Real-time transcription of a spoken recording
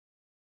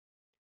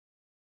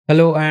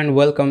Hello and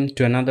welcome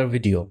to another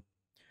video.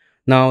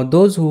 Now,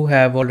 those who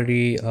have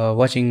already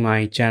watching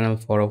my channel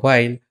for a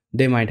while,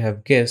 they might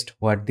have guessed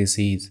what this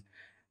is.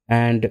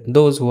 And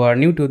those who are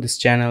new to this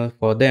channel,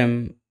 for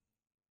them,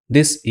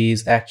 this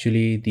is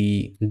actually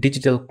the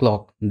digital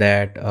clock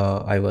that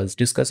I was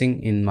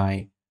discussing in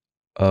my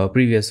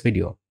previous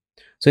video.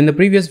 So in the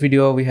previous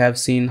video, we have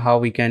seen how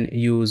we can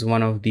use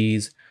one of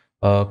these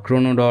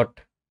chronodot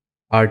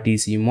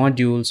RTC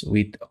modules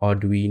with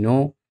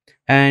Arduino,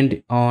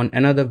 and on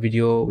another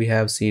video we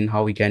have seen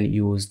how we can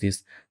use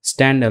this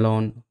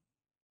standalone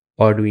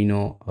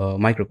Arduino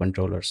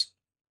microcontrollers.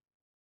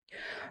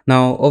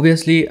 Now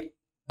obviously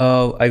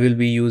I will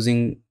be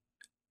using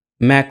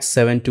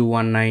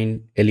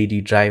MAX7219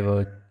 LED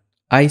driver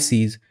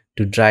ICs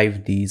to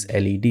drive these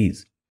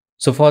LEDs.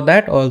 So for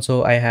that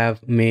also I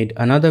have made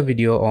another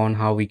video on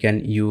how we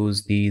can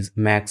use these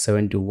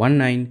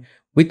MAX7219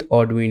 with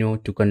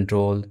Arduino to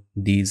control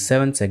these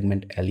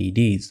 7-segment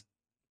LEDs.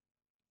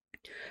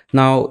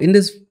 Now in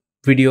this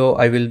video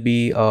I will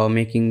be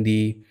making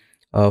the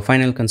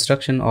final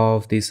construction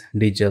of this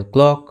digital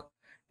clock,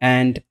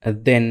 and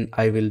then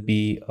I will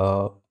be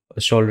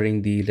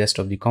soldering the rest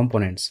of the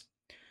components.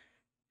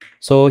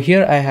 So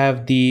here I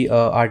have the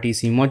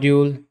RTC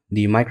module,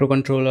 the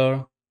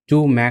microcontroller,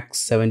 two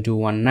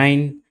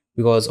MAX7219,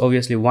 because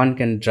obviously one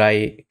can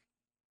drive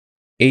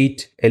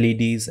 8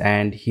 LEDs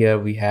and here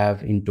we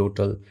have in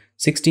total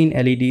 16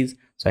 LEDs,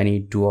 so I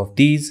need 2 of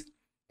these.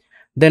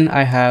 Then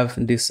I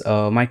have this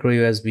micro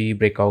USB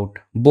breakout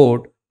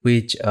board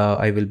which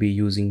I will be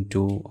using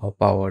to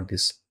power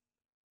this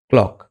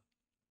clock.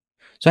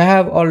 So I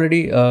have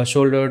already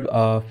soldered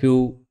a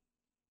few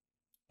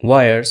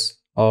wires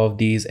of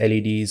these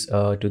LEDs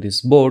to this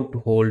board to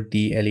hold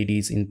the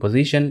LEDs in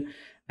position,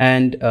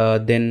 and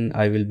then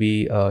I will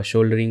be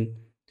soldering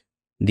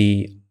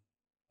the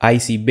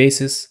IC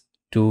bases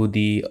to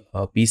the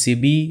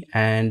PCB,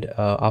 and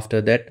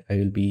after that I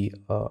will be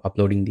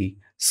uploading the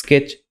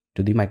sketch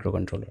to the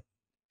microcontroller.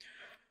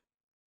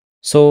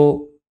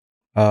 So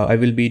I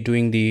will be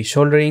doing the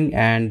soldering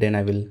and then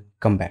I will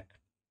come back.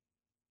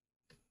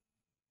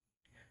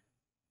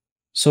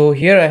 So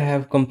here I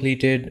have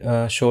completed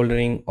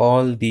soldering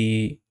all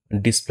the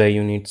display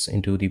units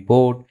into the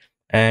board,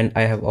 and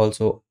I have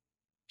also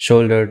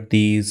soldered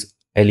these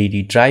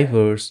LED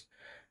drivers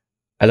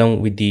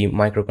along with the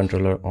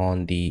microcontroller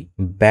on the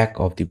back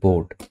of the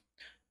board.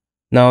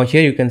 Now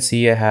here you can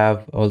see I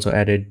have also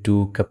added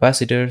 2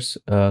 capacitors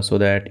so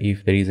that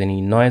if there is any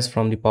noise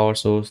from the power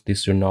source,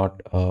 this should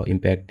not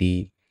impact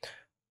the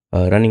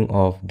running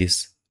of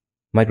this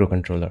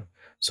microcontroller.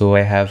 So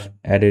I have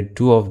added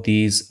 2 of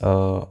these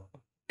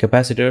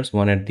capacitors,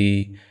 one at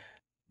the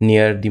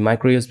near the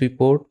micro USB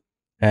port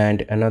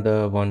and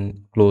another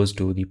one close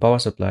to the power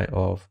supply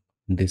of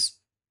this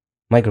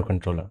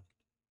microcontroller.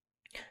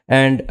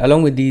 And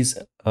along with these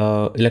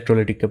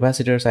electrolytic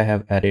capacitors, I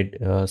have added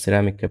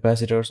ceramic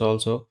capacitors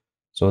also,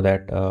 so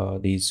that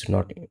these should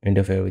not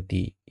interfere with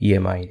the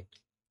EMI.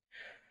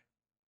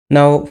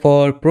 Now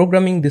for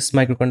programming this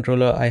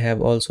microcontroller, I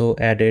have also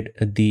added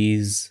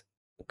these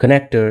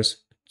connectors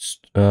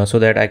so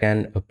that I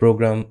can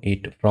program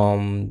it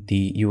from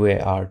the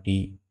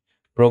UART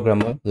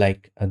programmer,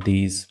 like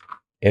these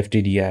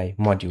FTDI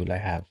module I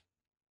have.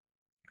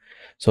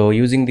 So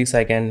using this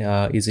I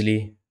can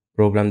easily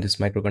program this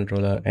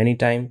microcontroller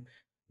anytime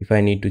if I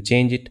need to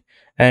change it.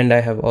 And I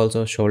have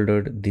also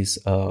soldered this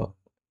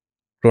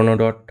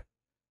chronodot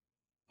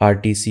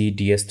RTC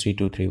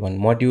DS3231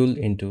 module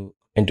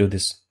into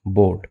this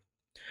board.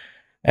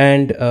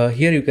 And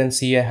here you can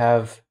see I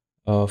have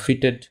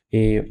fitted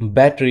a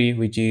battery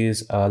which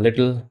is a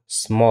little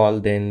small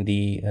than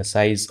the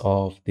size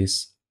of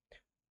this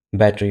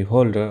battery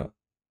holder,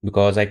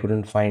 because I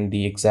couldn't find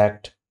the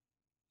exact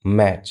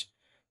match,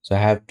 so I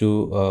have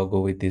to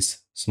go with this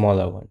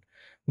smaller one.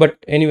 But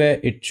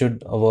anyway, it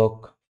should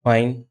work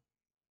fine.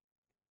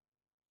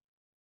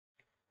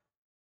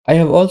 I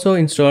have also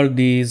installed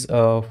these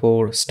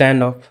for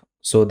standoff,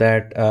 so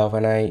that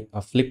when I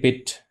flip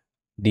it,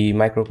 the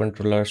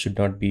microcontroller should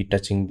not be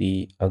touching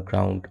the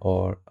ground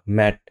or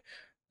mat,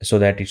 so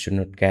that it should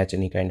not catch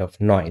any kind of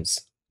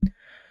noise.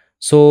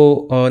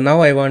 So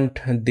now I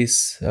want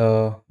this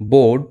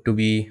board to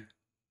be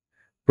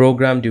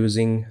programmed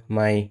using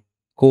my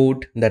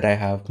code that I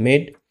have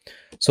made.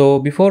 So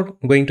before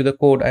going to the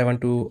code, I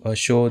want to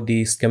show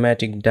the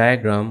schematic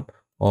diagram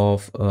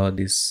of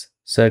this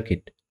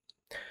circuit.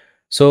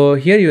 So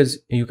here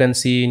you can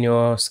see in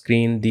your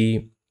screen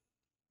the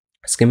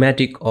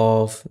schematic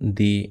of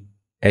the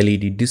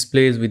LED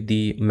displays with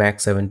the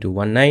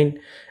MAX7219,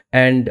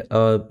 and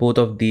both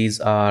of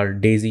these are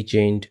daisy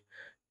chained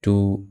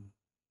to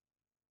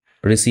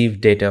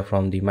receive data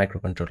from the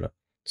microcontroller.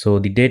 So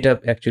the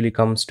data actually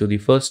comes to the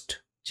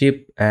first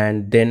chip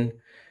and then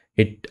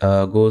it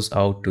goes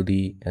out to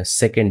the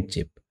second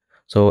chip.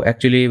 So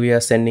actually we are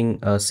sending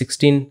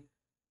 16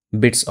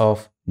 bits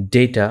of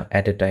data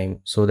at a time,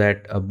 so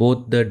that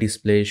both the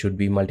displays should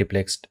be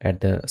multiplexed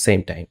at the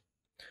same time.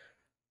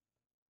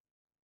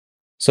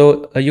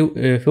 So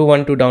if you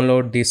want to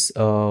download this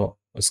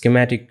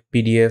schematic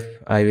PDF,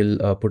 I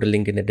will put a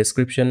link in the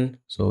description,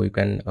 so you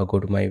can go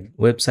to my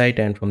website,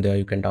 and from there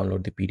you can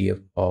download the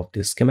PDF of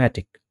this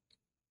schematic.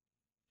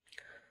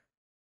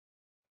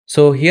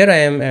 So here I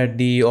am at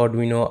the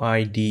Arduino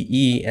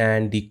IDE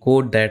and the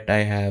code that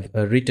I have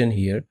written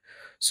here.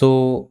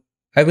 So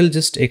I will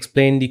just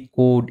explain the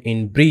code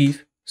in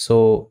brief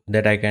so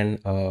that I can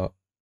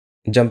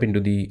jump into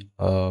the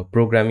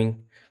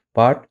programming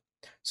part.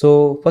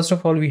 So first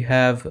of all, we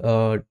have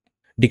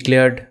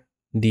declared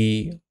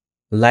the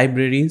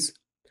libraries,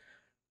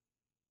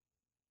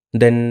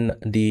 then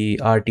the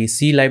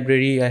RTC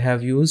library I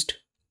have used.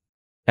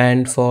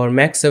 And for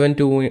Max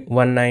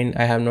 7219,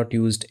 I have not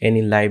used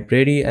any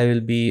library. I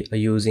will be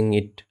using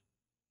it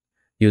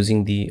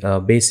using the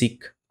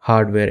basic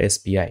hardware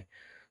SPI.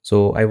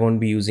 So I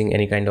won't be using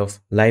any kind of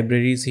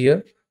libraries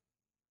here.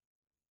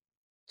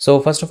 So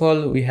first of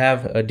all, we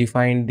have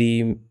defined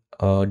the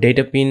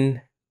data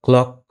pin,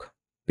 clock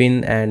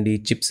pin, and the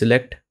chip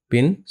select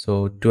pin.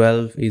 So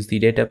 12 is the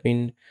data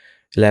pin,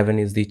 11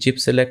 is the chip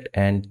select,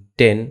 and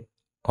 10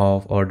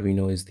 of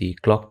Arduino is the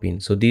clock pin.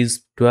 So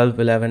these 12,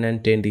 11,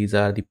 and 10, these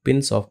are the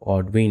pins of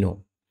Arduino.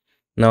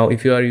 Now,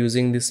 if you are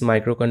using this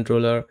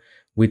microcontroller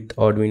with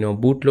Arduino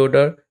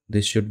bootloader,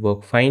 this should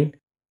work fine.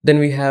 Then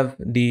we have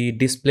the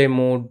display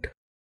mode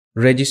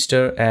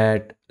register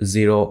at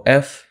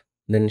 0F,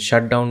 then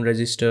shutdown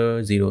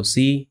register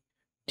 0C,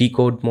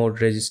 decode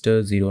mode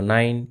register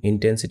 09,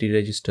 intensity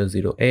register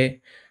 0A,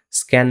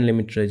 scan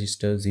limit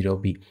register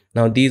 0B.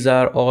 Now these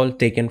are all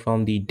taken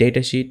from the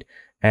datasheet,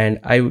 and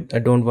I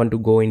don't want to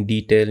go in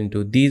detail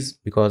into these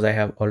because I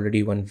have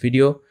already one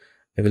video.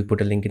 I will put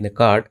a link in the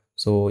card,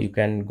 so you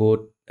can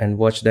go and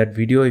watch that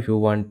video if you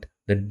want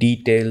the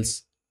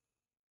details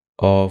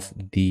of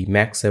the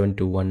Max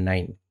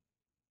 7219.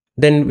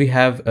 Then we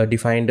have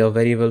defined a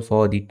variable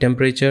for the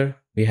temperature.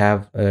 We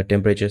have a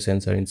temperature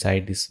sensor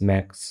inside this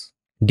Max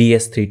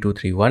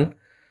DS3231.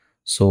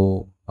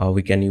 So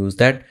we can use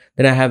that.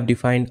 Then I have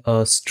defined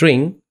a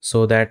string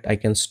so that I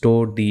can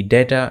store the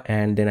data,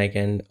 and then I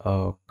can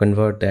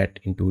convert that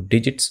into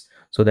digits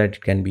so that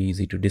it can be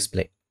easy to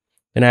display.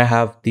 Then I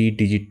have the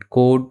digit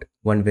code,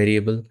 one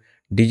variable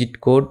digit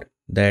code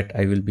that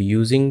I will be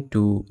using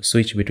to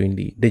switch between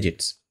the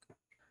digits.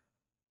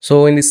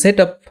 So in the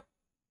setup,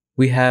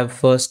 we have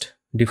first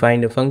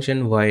defined a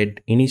function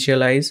void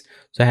initialize.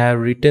 So I have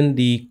written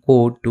the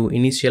code to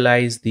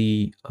initialize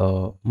the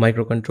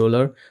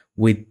microcontroller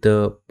with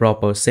the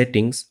proper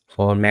settings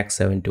for Max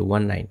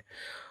 7219.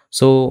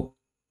 So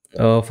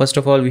first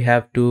of all, we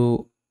have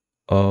to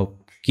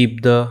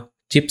keep the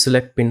chip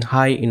select pin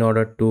high in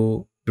order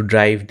to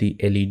drive the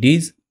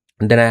LEDs.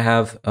 And then I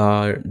have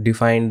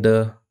defined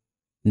the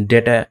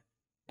data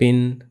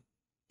pin,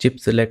 chip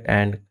select,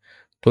 and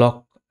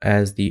clock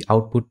as the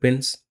output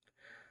pins.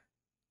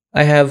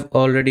 I have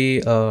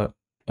already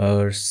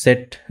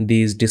set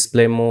these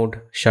display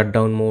mode,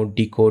 shutdown mode,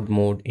 decode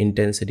mode,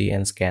 intensity,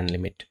 and scan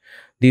limit.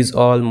 These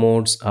all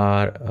modes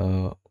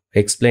are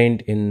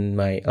explained in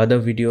my other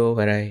video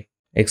where I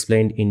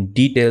explained in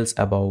details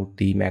about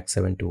the Max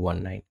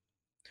 7219.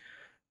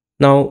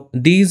 Now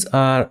these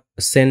are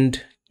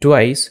sent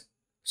twice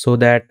so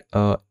that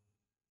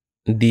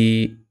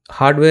the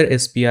hardware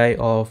SPI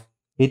of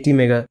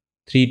ATmega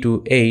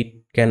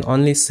 328 can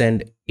only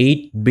send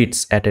 8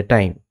 bits at a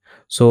time.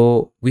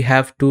 So we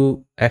have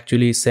to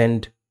actually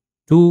send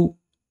 2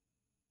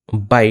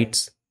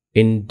 bytes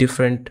in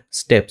different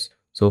steps.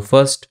 So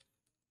first,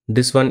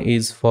 this one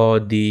is for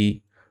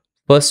the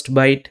first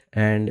byte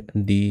and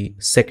the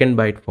second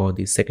byte for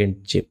the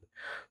second chip.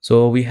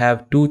 So we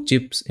have 2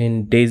 chips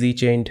in daisy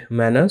chained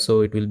manner,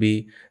 so it will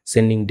be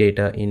sending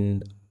data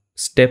in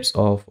steps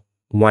of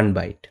 1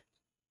 byte.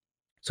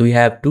 So we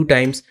have 2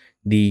 times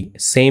the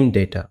same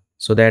data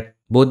so that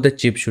both the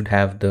chips should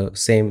have the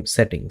same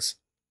settings.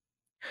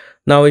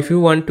 Now, if you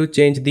want to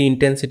change the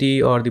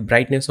intensity or the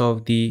brightness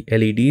of the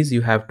LEDs,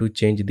 you have to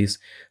change this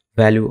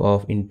value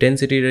of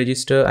intensity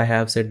register. I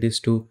have set this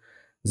to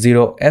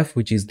 0F,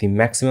 which is the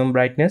maximum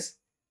brightness.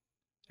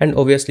 And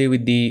obviously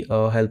with the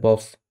help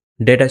of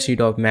datasheet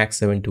of Max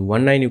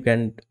 7219, you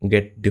can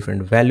get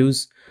different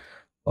values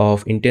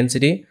of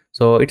intensity.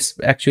 So it's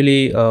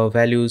actually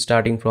values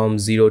starting from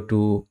 0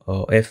 to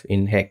F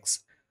in hex.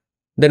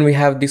 Then we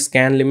have the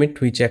scan limit,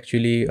 which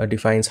actually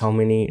defines how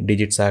many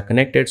digits are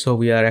connected. So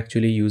we are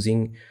actually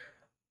using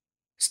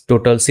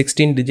total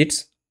 16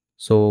 digits.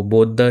 So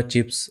both the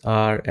chips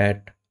are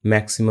at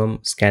maximum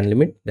scan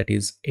limit, that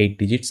is 8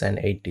 digits and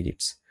 8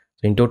 digits.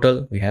 So in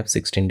total, we have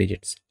 16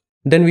 digits.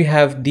 Then we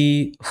have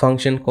the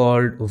function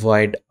called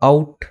void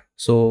out.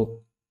 So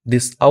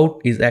this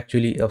out is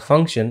actually a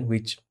function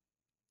which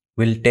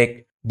will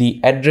take the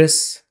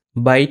address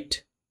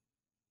byte,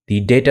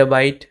 the data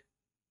byte,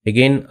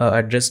 again a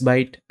address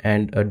byte,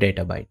 and a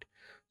data byte.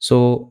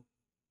 So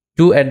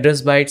 2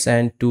 address bytes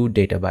and 2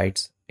 data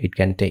bytes it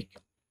can take.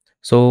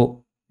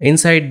 So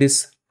inside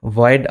this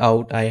void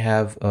out, I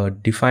have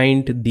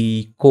defined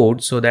the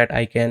code so that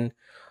I can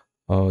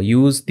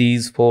use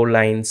these 4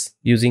 lines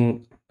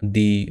using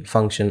the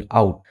function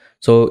out.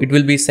 So it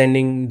will be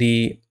sending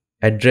the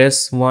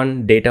address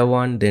 1, data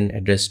 1, then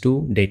address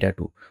 2, data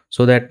 2,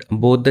 so that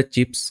both the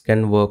chips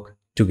can work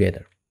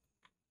together.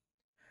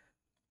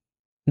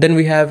 Then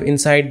we have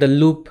inside the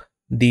loop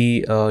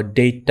the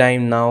date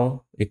time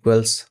now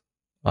equals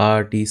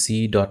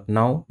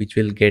rtc.now, which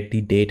will get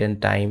the date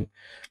and time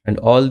and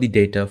all the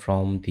data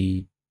from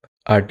the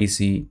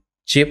RTC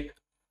chip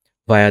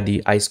via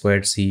the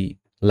I2C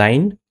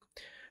line.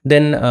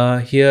 Then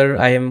here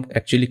I am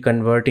actually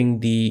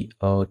converting the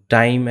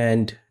time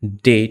and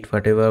date,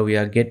 whatever we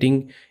are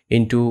getting,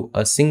 into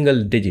a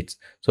single digits.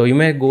 So you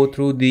may go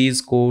through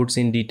these codes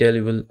in detail,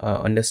 you will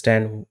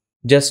understand.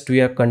 Just we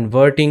are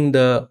converting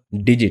the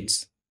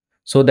digits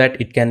so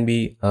that it can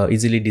be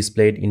easily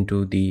displayed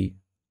into the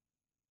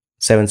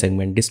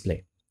 7-segment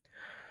display.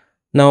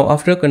 Now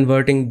after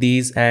converting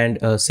these and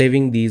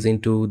saving these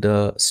into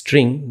the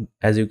string,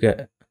 as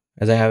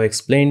I have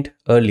explained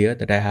earlier,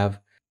 that I have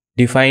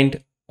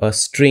defined a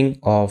string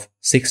of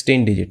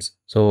 16 digits.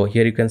 So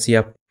here you can see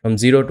up from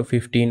 0 to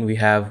 15 we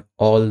have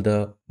all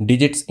the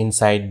digits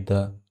inside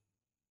the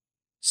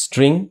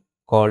string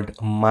called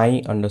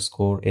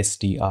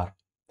my_str.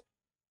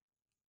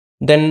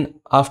 Then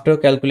after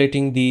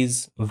calculating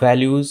these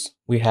values,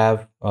 we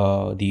have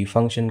the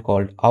function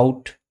called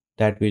out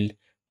that will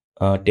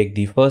take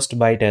the first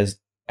byte as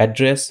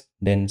address,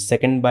 then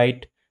second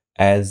byte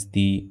as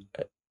the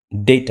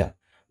data.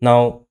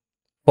 Now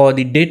for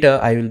the data,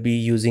 I will be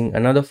using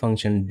another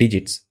function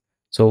digits.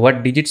 So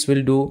what digits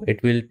will do,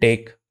 it will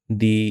take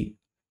the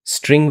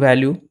string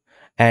value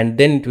and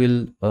then it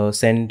will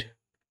send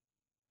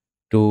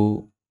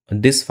to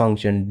this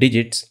function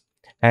digits,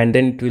 and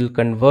then it will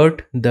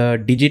convert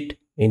the digit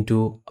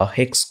into a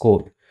hex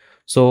code.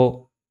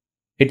 So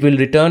it will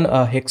return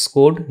a hex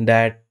code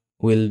that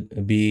will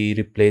be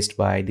replaced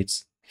by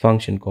this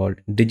function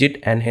called digit,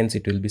 and hence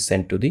it will be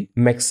sent to the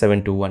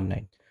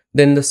MEX7219.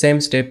 Then the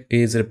same step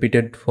is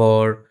repeated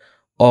for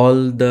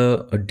all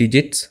the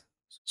digits.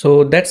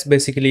 So that's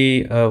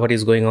basically what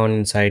is going on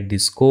inside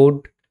this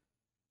code.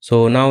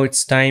 So now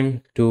it's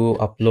time to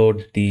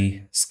upload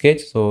the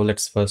sketch. So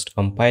let's first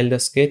compile the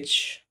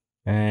sketch,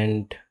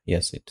 and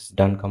yes, it's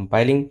done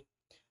compiling.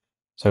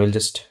 So I will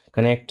just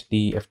connect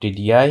the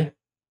FTDI.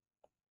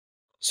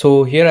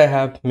 So here I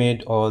have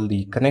made all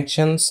the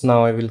connections.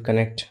 Now I will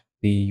connect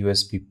the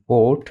USB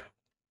port.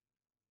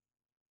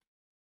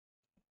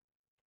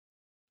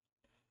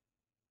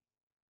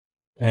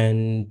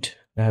 And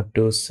I have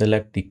to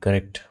select the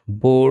correct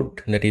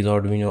board, that is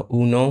Arduino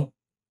Uno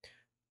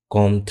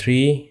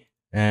COM3,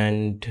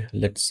 and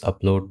let's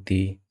upload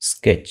the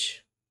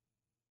sketch.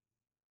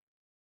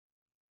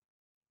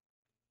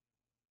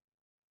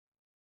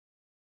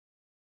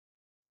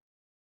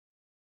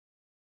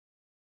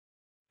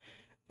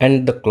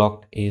 And the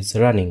clock is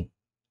running.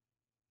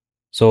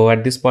 So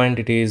at this point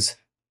it is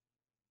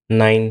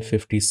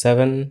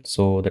 9:57,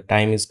 so the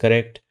time is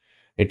correct.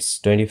 It's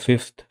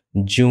 25th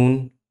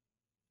June,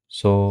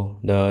 so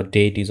the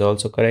date is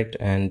also correct,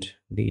 and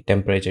the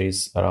temperature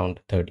is around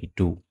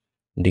 32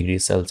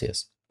 degrees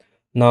Celsius.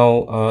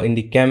 Now in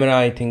the camera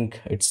I think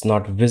it's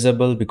not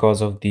visible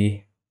because of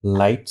the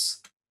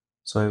lights,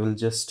 so I will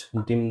just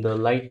dim the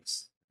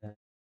lights.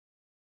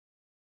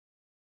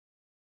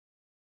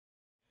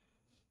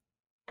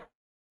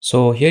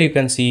 So here you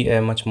can see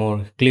a much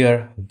more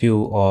clear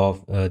view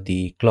of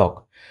the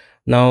clock.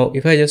 Now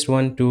if I just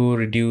want to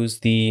reduce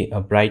the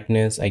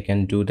brightness, I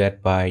can do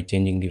that by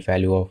changing the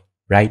value of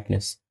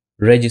brightness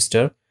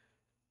register.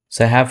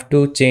 So I have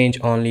to change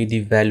only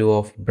the value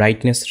of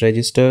brightness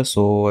register.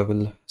 So I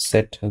will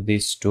set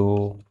this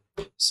to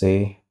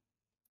say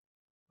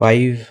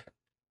 5.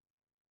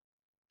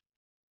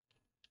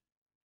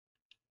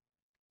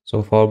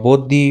 So for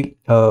both the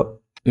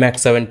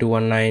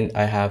MEX7219,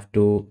 I have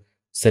to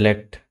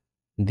select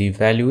the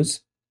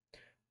values,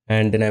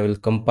 and then I will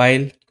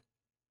compile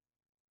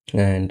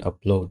and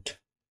upload.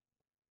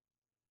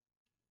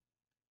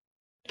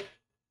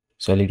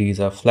 So LEDs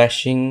are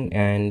flashing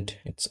and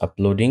it's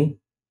uploading.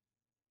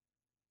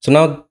 So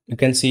now you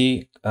can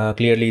see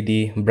clearly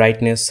the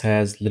brightness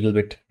has a little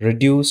bit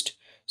reduced.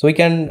 So we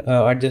can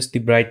adjust the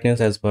brightness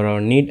as per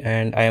our need,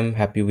 and I am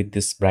happy with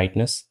this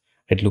brightness.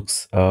 It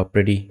looks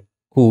pretty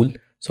cool.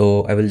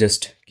 So I will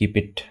just keep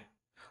it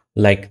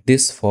like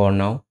this for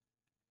now.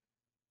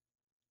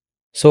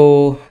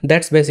 So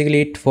that's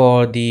basically it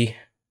for the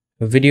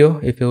video.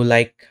 If you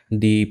like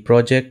the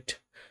project,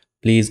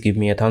 please give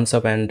me a thumbs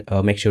up and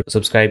make sure to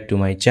subscribe to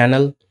my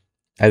channel.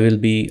 I will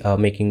be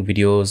making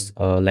videos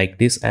like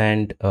this,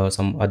 and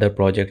some other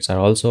projects are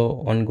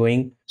also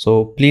ongoing.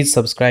 So please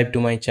subscribe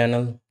to my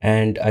channel,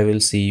 and I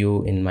will see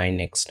you in my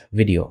next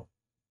video.